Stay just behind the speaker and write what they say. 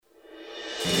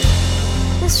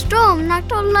storm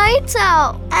knocked our lights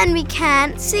out, and we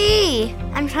can't see.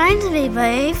 I'm trying to be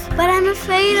brave, but I'm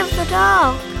afraid of the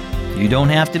dark. You don't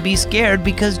have to be scared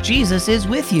because Jesus is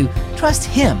with you. Trust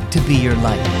Him to be your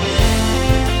light.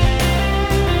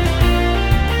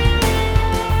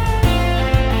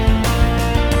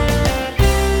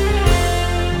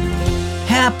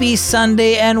 Happy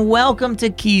Sunday and welcome to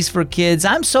Keys for Kids.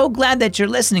 I'm so glad that you're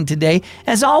listening today.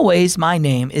 As always, my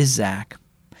name is Zach.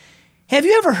 Have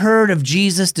you ever heard of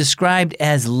Jesus described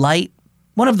as light?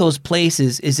 One of those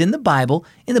places is in the Bible,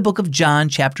 in the book of John,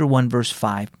 chapter 1, verse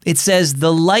 5. It says,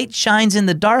 "The light shines in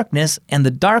the darkness, and the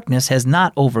darkness has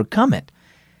not overcome it."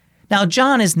 Now,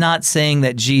 John is not saying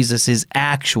that Jesus is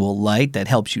actual light that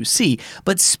helps you see,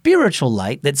 but spiritual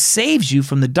light that saves you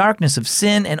from the darkness of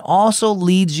sin and also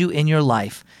leads you in your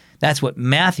life. That's what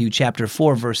Matthew chapter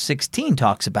 4, verse 16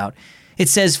 talks about. It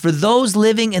says, "For those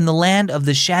living in the land of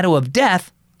the shadow of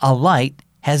death, a light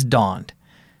has dawned."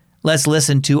 Let's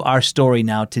listen to our story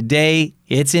now. Today,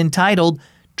 it's entitled,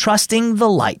 Trusting the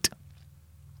Light.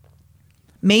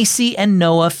 Macy and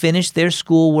Noah finished their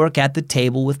schoolwork at the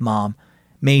table with Mom.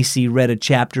 Macy read a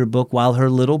chapter book while her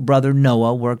little brother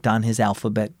Noah worked on his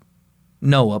alphabet.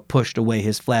 Noah pushed away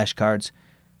his flashcards.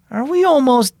 "Are we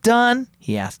almost done?"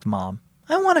 he asked Mom.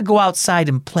 "I want to go outside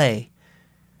and play."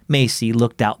 Macy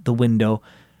looked out the window.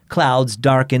 Clouds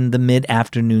darkened the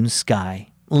mid-afternoon sky.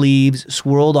 Leaves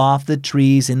swirled off the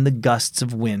trees in the gusts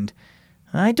of wind.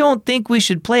 "I don't think we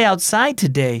should play outside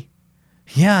today."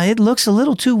 "Yeah, it looks a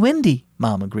little too windy,"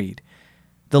 Mom agreed.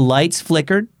 The lights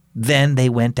flickered, then they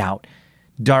went out.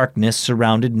 Darkness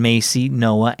surrounded Macy,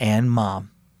 Noah, and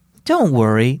Mom. "Don't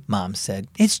worry," Mom said.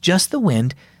 "It's just the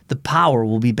wind. The power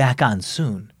will be back on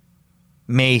soon."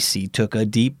 Macy took a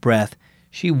deep breath.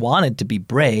 She wanted to be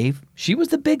brave. She was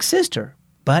the big sister,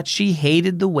 but she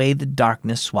hated the way the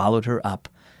darkness swallowed her up.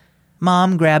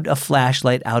 Mom grabbed a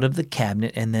flashlight out of the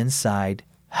cabinet and then sighed.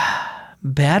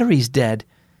 "Battery's dead."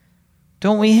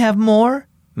 "Don't we have more?"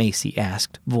 Macy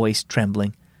asked, voice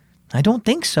trembling. "I don't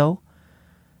think so."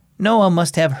 Noah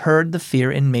must have heard the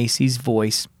fear in Macy's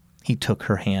voice. He took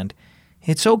her hand.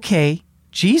 "It's okay.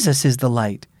 Jesus is the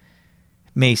light."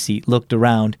 Macy looked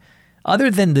around.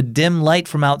 Other than the dim light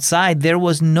from outside, there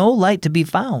was no light to be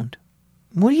found.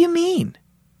 "What do you mean?"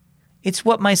 "It's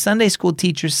what my Sunday school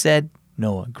teacher said,"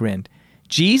 Noah grinned.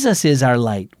 "Jesus is our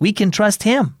light. We can trust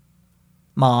Him."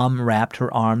 Mom wrapped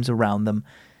her arms around them.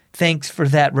 "Thanks for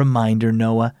that reminder,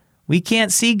 Noah. We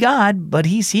can't see God, but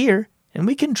He's here. And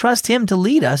we can trust Him to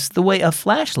lead us the way a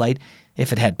flashlight,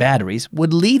 if it had batteries,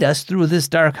 would lead us through this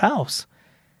dark house."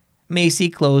 Macy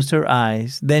closed her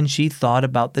eyes. Then she thought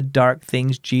about the dark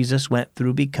things Jesus went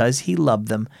through because He loved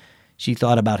them. She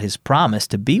thought about His promise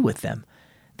to be with them.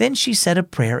 Then she said a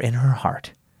prayer in her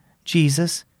heart.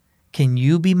 "Jesus, can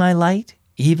You be my light,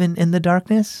 even in the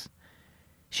darkness?"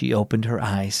 She opened her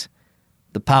eyes.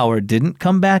 The power didn't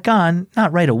come back on,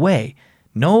 not right away.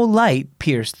 No light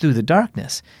pierced through the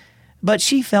darkness. But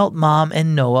she felt Mom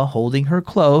and Noah holding her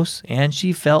close, and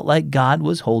she felt like God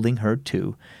was holding her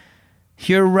too.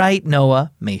 "You're right, Noah,"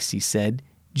 Macy said.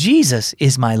 "Jesus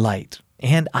is my light,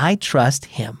 and I trust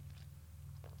Him."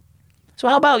 So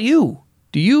how about you?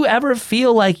 Do you ever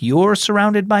feel like you're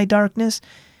surrounded by darkness?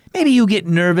 Maybe you get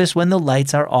nervous when the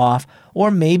lights are off,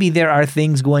 or maybe there are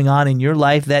things going on in your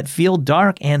life that feel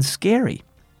dark and scary.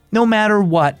 No matter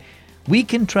what, we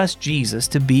can trust Jesus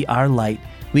to be our light.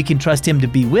 We can trust Him to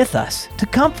be with us, to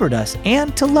comfort us,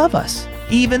 and to love us,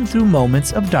 even through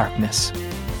moments of darkness.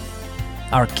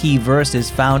 Our key verse is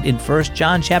found in 1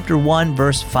 John chapter 1,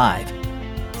 verse 5.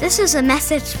 This is a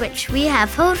message which we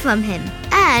have heard from Him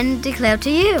and declare to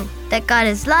you, that God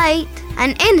is light,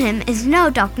 and in Him is no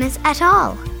darkness at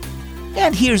all.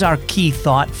 And here's our key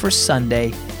thought for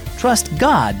Sunday. Trust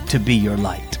God to be your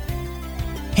light.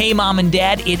 Hey, Mom and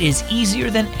Dad, it is easier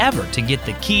than ever to get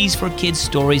the Keys for Kids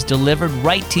stories delivered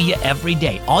right to you every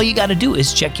day. All you got to do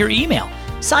is check your email.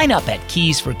 Sign up at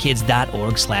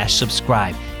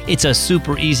keysforkids.org/subscribe. It's a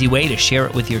super easy way to share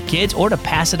it with your kids or to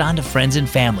pass it on to friends and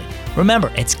family. Remember,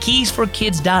 it's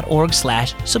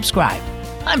keysforkids.org/subscribe.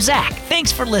 I'm Zach.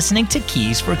 Thanks for listening to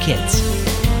Keys for Kids.